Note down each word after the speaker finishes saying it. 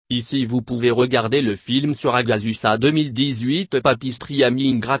Ici vous pouvez regarder le film sur Hagazussa 2018 Papy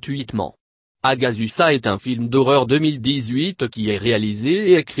Streaming gratuitement. Hagazussa est un film d'horreur 2018 qui est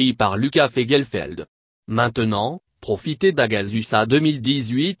réalisé et écrit par Lucas Fegelfeld. Maintenant, profitez d'Hagazussa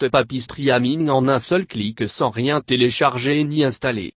 2018 Papy Streaming en un seul clic sans rien télécharger ni installer.